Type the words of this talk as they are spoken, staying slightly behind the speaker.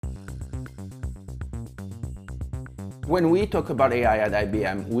When we talk about AI at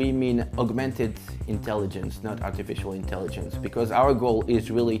IBM, we mean augmented intelligence, not artificial intelligence, because our goal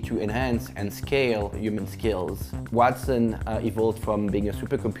is really to enhance and scale human skills. Watson evolved from being a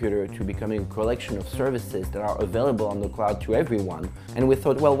supercomputer to becoming a collection of services that are available on the cloud to everyone. And we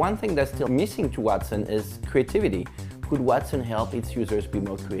thought, well, one thing that's still missing to Watson is creativity. Could Watson help its users be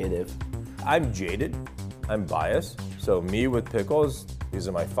more creative? I'm jaded, I'm biased, so me with pickles, these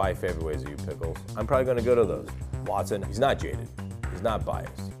are my 5 favorite ways to eat pickles. I'm probably gonna go to those. Watson, he's not jaded, he's not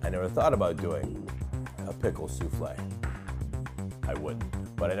biased. I never thought about doing a pickle souffle. I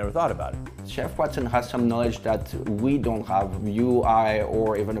wouldn't, but I never thought about it. Chef Watson has some knowledge that we don't have, you, I,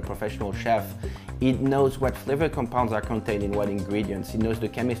 or even a professional chef. It knows what flavor compounds are contained in what ingredients. It knows the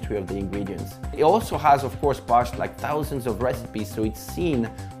chemistry of the ingredients. It also has, of course, parsed like thousands of recipes, so it's seen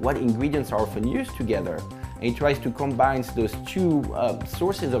what ingredients are often used together. And it tries to combine those two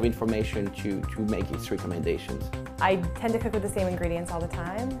sources of information to make its recommendations. I tend to cook with the same ingredients all the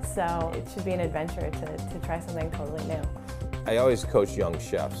time, so it should be an adventure to try something totally new. I always coach young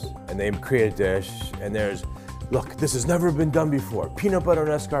chefs, and they create a dish, and there's, look, this has never been done before, peanut butter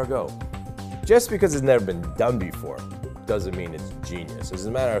and escargot. Just because it's never been done before doesn't mean it's genius. As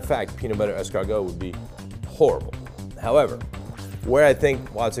a matter of fact, peanut butter escargot would be horrible. However, where I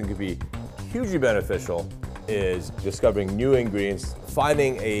think Watson could be hugely beneficial is discovering new ingredients,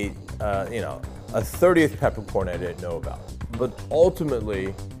 finding a 30th peppercorn I didn't know about. But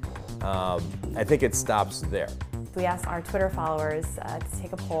ultimately, I think it stops there. We asked our Twitter followers to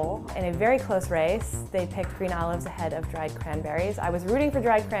take a poll. In a very close race, they picked green olives ahead of dried cranberries. I was rooting for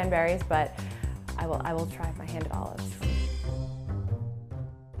dried cranberries, but I will try my hand at olives.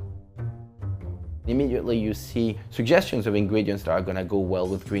 Immediately you see suggestions of ingredients that are going to go well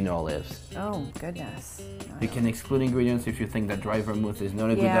with green olives. Oh, goodness. You can exclude ingredients if you think that dry vermouth is not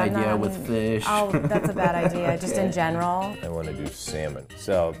a good idea with fish. Oh, that's a bad idea, just in general. I want to do salmon.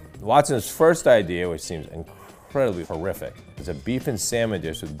 So Watson's first idea, which seems incredibly horrific, is a beef and salmon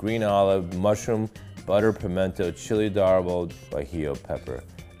dish with green olive, mushroom, butter, pimento, chili d'arbol, guajillo pepper.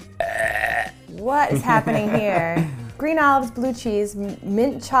 What is happening here? Green olives, blue cheese,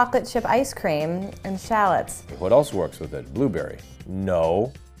 mint chocolate chip ice cream, and shallots. What else works with it? Blueberry?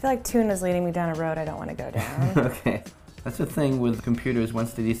 No. I feel like tuna's leading me down a road I don't want to go down. Okay. That's the thing with computers.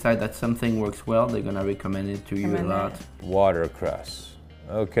 Once they decide that something works well, they're going to recommend it to you a lot. Watercress.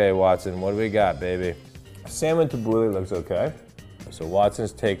 Okay, Watson, what do we got, baby? Salmon tabbouleh looks okay. So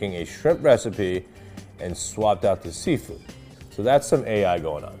Watson's taking a shrimp recipe and swapped out the seafood. So that's some AI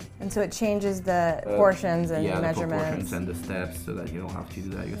going on. And so it changes the portions and measurements. The proportions and the steps so that you don't have to do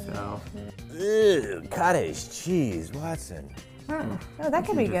that yourself. Ew, cottage cheese, Watson. Oh, that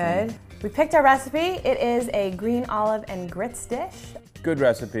could be good. We picked our recipe. It is a green olive and grits dish. Good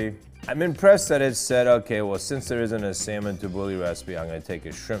recipe. I'm impressed that it said, okay, well, since there isn't a salmon tabbouleh recipe, I'm going to take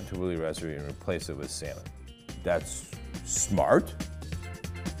a shrimp tabbouleh recipe and replace it with salmon. That's smart.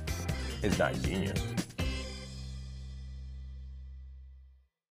 It's not genius.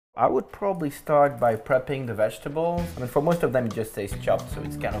 I would probably start by prepping the vegetables. I mean, for most of them, it just says chopped, so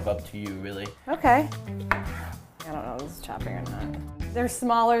it's kind of up to you, really. Okay. I don't know if this is chopping or not. They're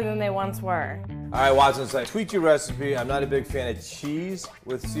smaller than they once were. All right, Watson, so I tweaked your recipe. I'm not a big fan of cheese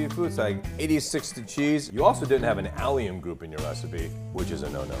with seafood. It's like 86 to cheese. You also didn't have an allium group in your recipe, which is a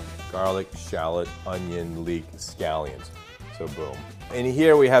no-no. Garlic, shallot, onion, leek, scallions. So boom. And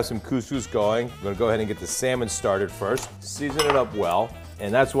here we have some couscous going. I'm gonna go ahead and get the salmon started first. Season it up well.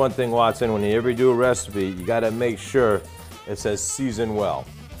 And that's one thing, Watson, when you ever do a recipe, you gotta make sure it says season well.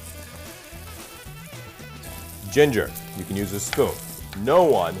 Ginger, you can use a spoon. No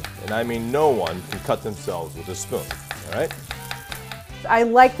one, and I mean no one, can cut themselves with a spoon, all right? I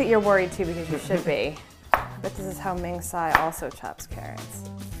like that you're worried too, because you should be. But this is how Ming Tsai also chops carrots.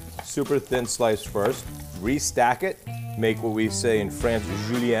 Super thin slice first, restack it, make what we say in France,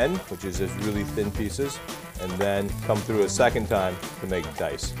 julienne, which is just really thin pieces, and then come through a second time to make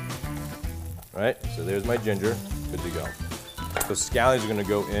dice. All right, so there's my ginger, good to go. So scallions are gonna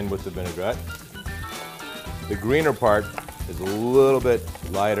go in with the vinaigrette. The greener part is a little bit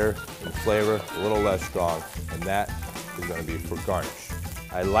lighter in flavor, a little less strong, and that is gonna be for garnish.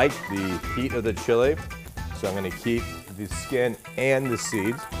 I like the heat of the chili, so I'm gonna keep the skin and the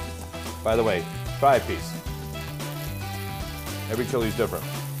seeds. By the way, try a piece. Every chili is different.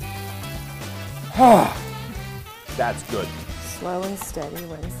 That's good. Slow and steady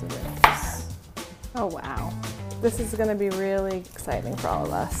wins the race. Oh wow. This is gonna be really exciting for all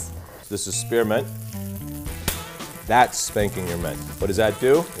of us. This is spearmint. That's spanking your mint. What does that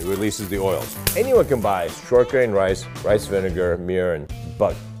do? It releases the oils. Anyone can buy short grain rice, rice vinegar, mirin,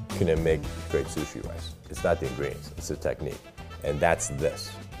 but can make great sushi rice. It's not the ingredients, it's the technique. And that's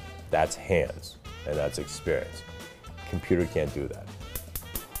this. That's hands, and that's experience. Computer can't do that.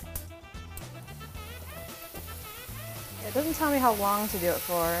 It doesn't tell me how long to do it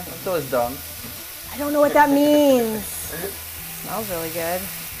for. Until it's done. I don't know what that means. Smells really good.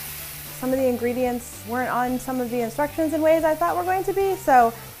 Some of the ingredients weren't on some of the instructions in ways I thought were going to be,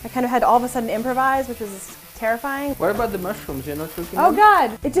 so I kind of had to all of a sudden improvise, which was terrifying. What about the mushrooms? You're not cooking Oh them?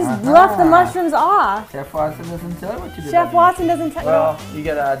 God, it just left the mushrooms off. Chef Watson doesn't tell you what to do. Chef Watson doesn't tell you. Well, you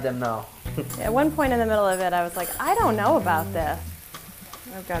gotta add them now. At one point in the middle of it, I was like, I don't know about this.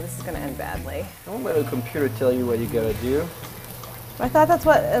 Oh God, this is gonna end badly. Don't let a computer tell you what you gotta do. I thought that's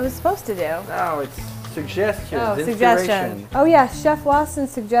what it was supposed to do. No, it's suggestions, Oh, inspiration. suggestion. Oh yeah, Chef Watson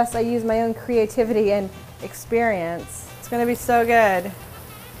suggests I use my own creativity and experience. It's gonna be so good.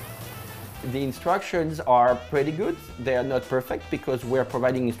 The instructions are pretty good. They are not perfect because we're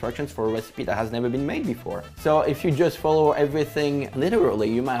providing instructions for a recipe that has never been made before. So if you just follow everything literally,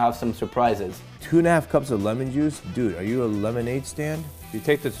 you might have some surprises. 2.5 cups of lemon juice? Dude, are you a lemonade stand? If you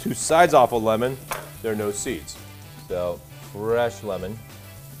take the two sides off a lemon, there are no seeds. So, fresh lemon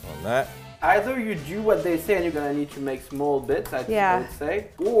on that. Either you do what they say and you're gonna need to make small bits, I would say,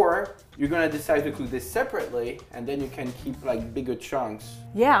 or you're gonna decide to cook this separately and then you can keep like bigger chunks.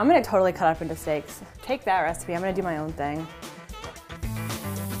 Yeah, I'm gonna totally cut up into steaks. Take that recipe, I'm gonna do my own thing.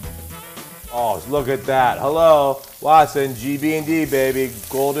 Oh, look at that. Hello, Watson, GB&D, baby.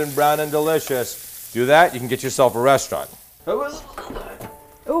 Golden brown and delicious. Do that, you can get yourself a restaurant.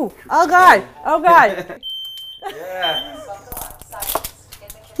 Ooh, oh God, oh God. Yeah.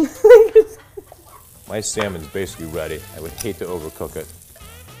 My salmon's basically ready. I would hate to overcook it.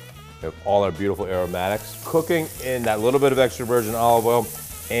 We have all our beautiful aromatics. Cooking in that little bit of extra virgin olive oil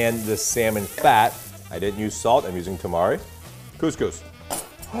and the salmon fat. I didn't use salt, I'm using tamari. Couscous.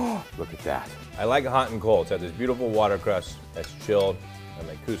 Look at that. I like it hot and cold. It's got this beautiful watercress that's chilled and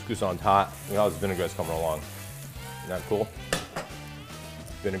my couscous on top. Look how this vinaigrette's coming along. Isn't that cool?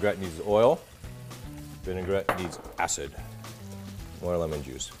 Vinaigrette needs oil. Vinaigrette needs acid. More lemon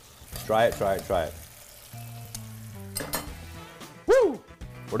juice. Try it, try it, try it. Woo!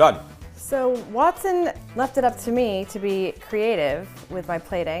 We're done. So Watson left it up to me to be creative with my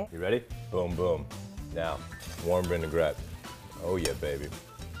plating. You ready? Boom, boom. Now, warm vinaigrette. Oh yeah, baby.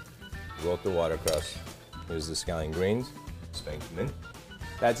 Wilt the watercress. Here's the scallion greens. Spank them in.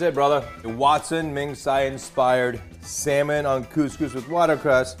 That's it, brother. The Watson Ming Tsai inspired salmon on couscous with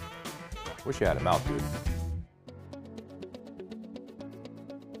watercress. Wish you had a mouth, dude.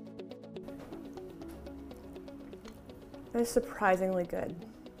 It is surprisingly good.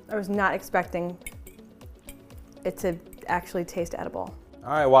 I was not expecting it to actually taste edible.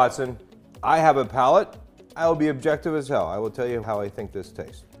 All right, Watson. I have a palate. I will be objective as hell. I will tell you how I think this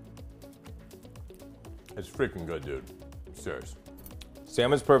tastes. It's freaking good, dude. I'm serious.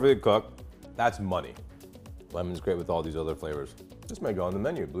 Salmon's perfectly cooked. That's money. Lemon's great with all these other flavors. This may go on the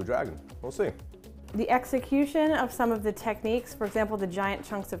menu, Blue Dragon. We'll see. The execution of some of the techniques, for example, the giant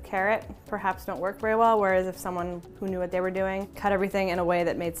chunks of carrot, perhaps don't work very well, whereas if someone who knew what they were doing cut everything in a way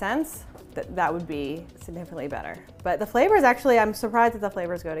that made sense, that would be significantly better. But the flavors, actually, I'm surprised that the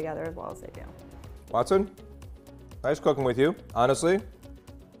flavors go together as well as they do. Watson, nice cooking with you. Honestly,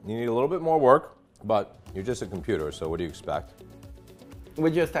 you need a little bit more work, but you're just a computer, so what do you expect? We're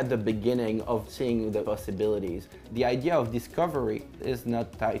just at the beginning of seeing the possibilities. The idea of discovery is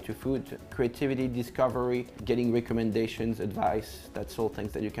not tied to food. Creativity, discovery, getting recommendations, advice, that's all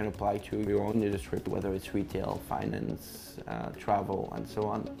things that you can apply to your own industry, whether it's retail, finance, travel, and so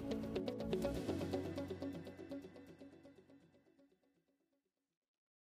on.